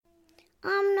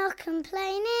I'm not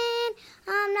complaining,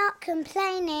 I'm not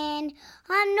complaining,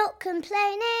 I'm not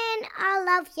complaining, I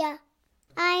love ya.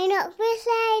 I'm not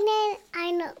complaining,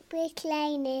 I'm not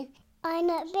complaining, I'm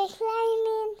not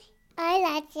complaining, I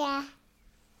love ya.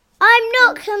 I'm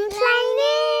not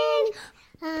complaining,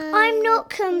 I'm not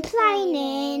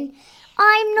complaining,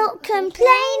 I'm not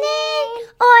complaining,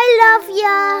 I love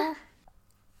ya.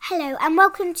 Hello and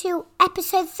welcome to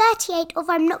episode 38 of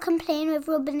I'm Not Complaining with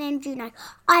Robin and Juno.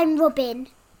 I'm Robin.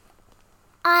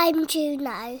 I'm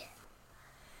Juno.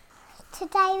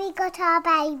 Today we got our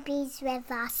babies with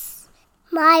us.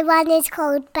 My one is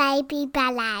called Baby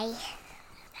Ballet.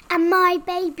 And my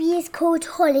baby is called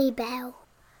Hollybell.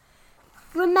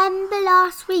 Remember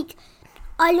last week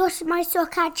I lost my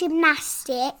sock at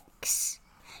gymnastics?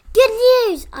 Good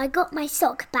news! I got my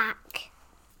sock back.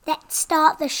 Let's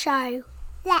start the show.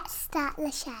 Let's start the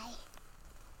show.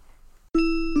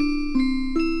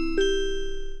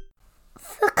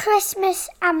 For Christmas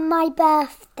and my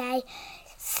birthday,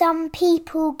 some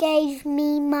people gave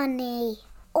me money.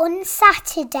 On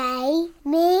Saturday,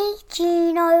 me,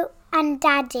 Juno and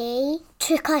Daddy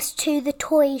took us to the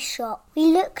toy shop. We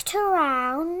looked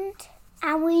around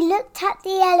and we looked at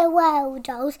the LOL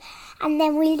dolls and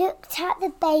then we looked at the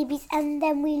babies and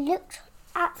then we looked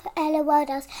at the LOL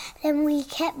dolls, then we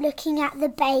kept looking at the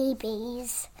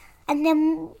babies. And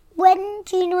then when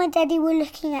Juno and Daddy were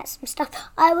looking at some stuff,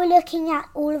 I was looking at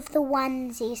all of the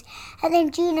onesies. And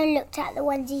then Juno looked at the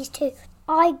onesies too.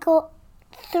 I got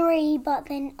 3, but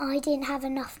then I didn't have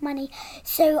enough money,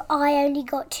 so I only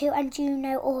got 2, and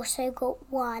Juno also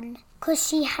got 1, because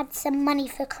she had some money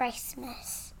for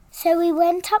Christmas. So we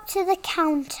went up to the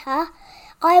counter.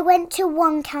 I went to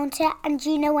one counter and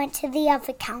Juno went to the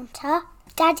other counter.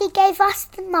 Daddy gave us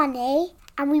the money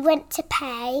and we went to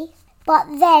pay, but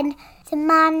then the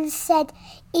man said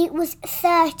it was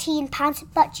 £13,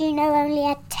 but Juno only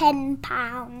had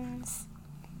 £10.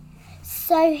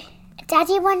 So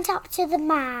Daddy went up to the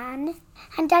man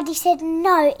and Daddy said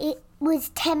no, it was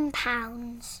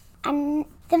 £10. And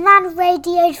the man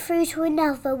radioed through to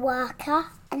another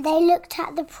worker and they looked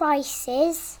at the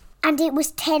prices and it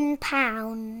was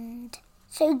 £10.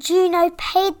 So Juno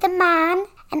paid the man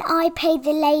and I paid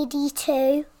the lady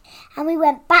too. And we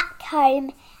went back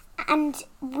home and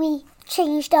we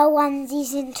changed our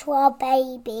onesies into our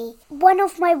baby. One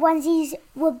of my onesies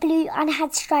were blue and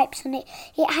had stripes on it.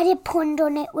 It had a pond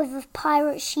on it with a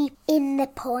pirate sheep in the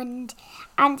pond.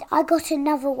 And I got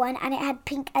another one and it had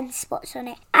pink and spots on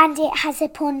it. And it has a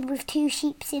pond with 2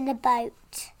 sheep in a boat.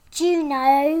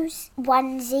 Juno's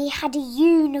onesie had a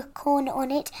unicorn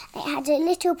on it. It had a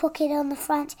little pocket on the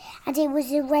front and it was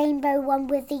a rainbow one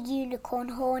with a unicorn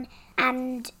horn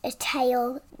and a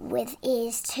tail with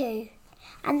ears too.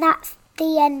 And that's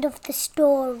the end of the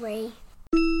story.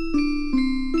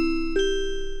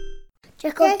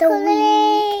 Joke of the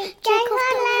week! Joke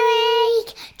of the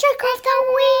week! Joke of the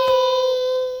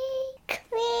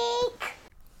week!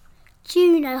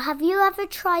 Juno, have you ever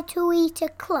tried to eat a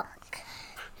clock?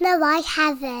 No, I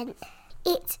haven't.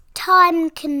 It's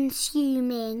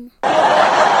time-consuming.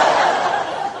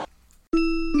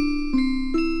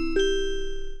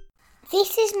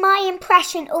 This is my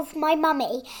impression of my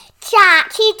mummy.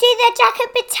 Jack, you do the Jack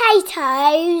of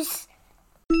potatoes.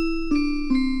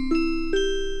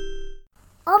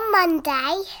 On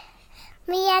Monday,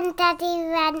 me and Daddy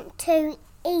went to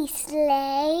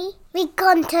Eastleigh. We'd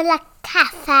gone to the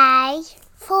cafe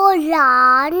for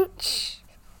lunch.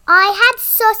 I had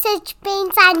sausage,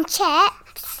 beans and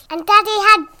chips, and Daddy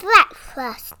had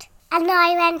breakfast. And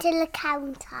I went to the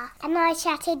counter, and I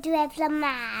chatted with the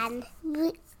man.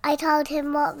 I told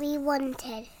him what we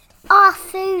wanted. Our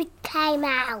food came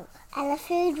out, and the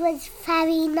food was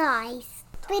very nice.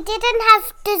 We didn't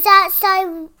have dessert,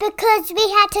 so because we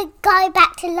had to go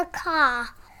back to the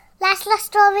car. That's the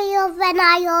story of when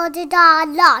I ordered our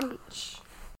lunch.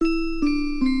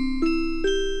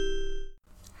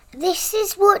 This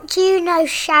is what Juno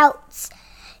shouts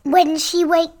when she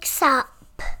wakes up.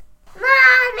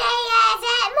 Mommy, is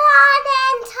it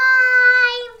morning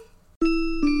time?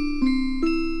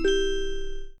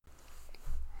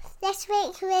 This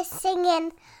week we're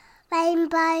singing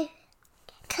Rainbow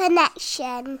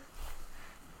Connection.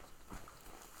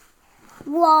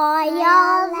 Why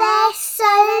are there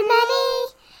so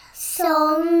many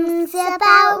songs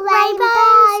about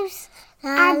rainbows?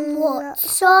 And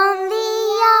what's on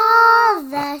the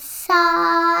other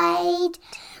side?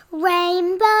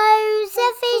 Rainbows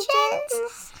are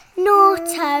visions, not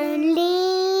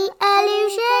only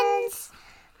illusions.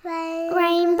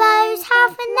 Rainbows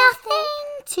have nothing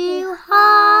to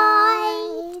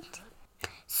hide.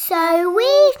 So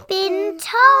we've been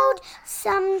told,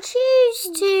 some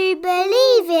choose to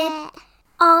believe it.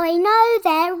 I know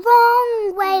they're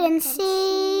wrong, wait and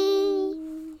see.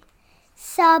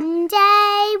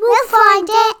 Someday we'll find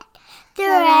it, the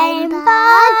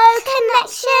rainbow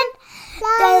connection,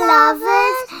 the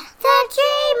lovers, the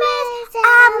dreamers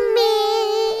and me.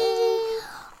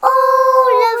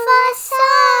 All of us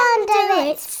under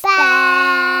its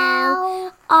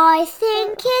spell. I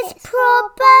think it's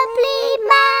probably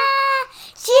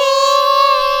magic.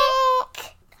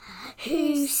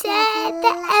 Who said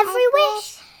that every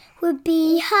wish would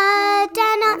be heard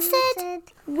and answered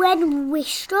when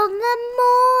wished on the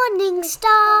morning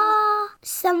star?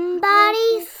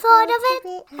 Somebody thought of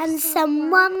it and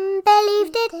someone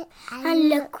believed it, and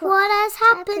look what has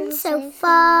happened so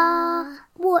far.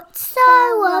 What's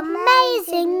so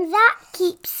amazing that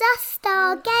keeps us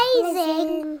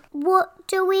stargazing? What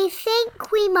do we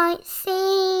think we might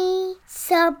see?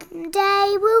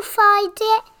 Someday we'll find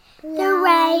it, the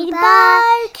rainbow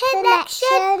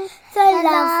connection, the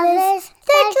lovers,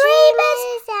 the dreamers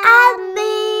and me.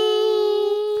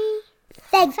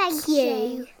 Thank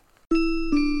you.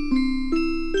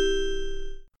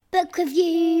 Book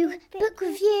review,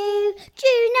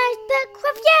 Juno's book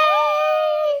review.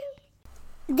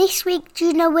 This week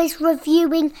Juno is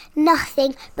reviewing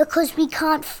nothing because we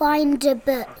can't find a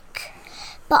book.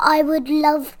 But I would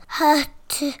love her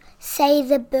to say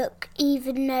the book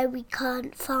even though we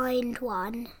can't find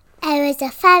one. It was a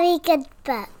very good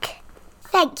book.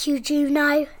 Thank you,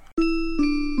 Juno.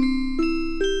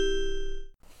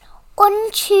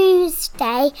 On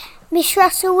Tuesday, Miss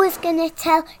Russell was going to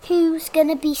tell who's going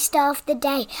to be Star of the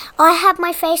Day. I had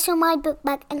my face on my book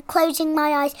bag and closing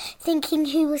my eyes thinking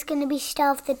who was going to be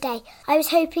Star of the Day. I was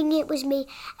hoping it was me,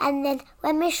 and then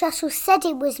when Miss Russell said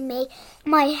it was me,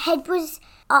 my head was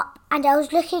up and I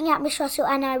was looking at Miss Russell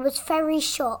and I was very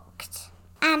shocked.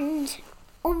 And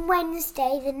on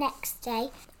Wednesday, the next day,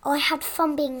 I had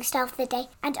fun being Star of the Day,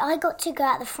 and I got to go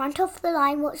at the front of the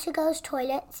line, watch the girls'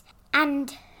 toilets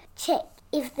and check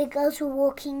if the girls were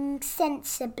walking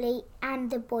sensibly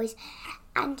and the boys.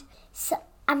 And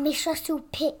Miss Russell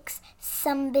picks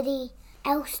somebody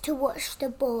else to watch the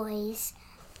boys.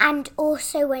 And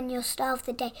also when you're Star of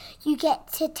the Day, you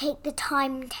get to take the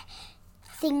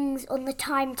things on the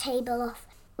timetable off.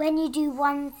 When you do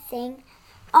one thing,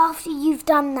 after you've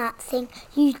done that thing,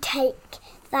 you take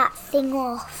that thing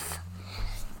off.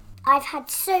 I've had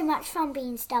so much fun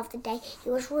being Star of the Day.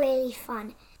 It was really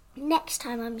fun. Next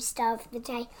time I'm Star of the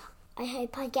Day, I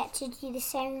hope I get to do the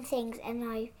same things, and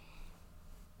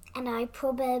I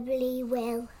probably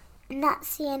will. And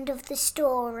that's the end of the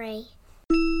story.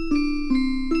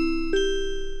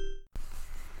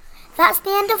 That's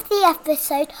the end of the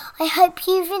episode. I hope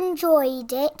you've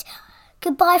enjoyed it.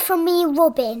 Goodbye from me,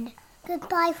 Robin.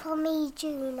 Goodbye from me,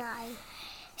 Juno.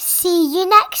 See you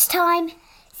next time.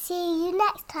 See you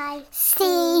next time.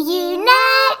 See you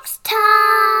next time.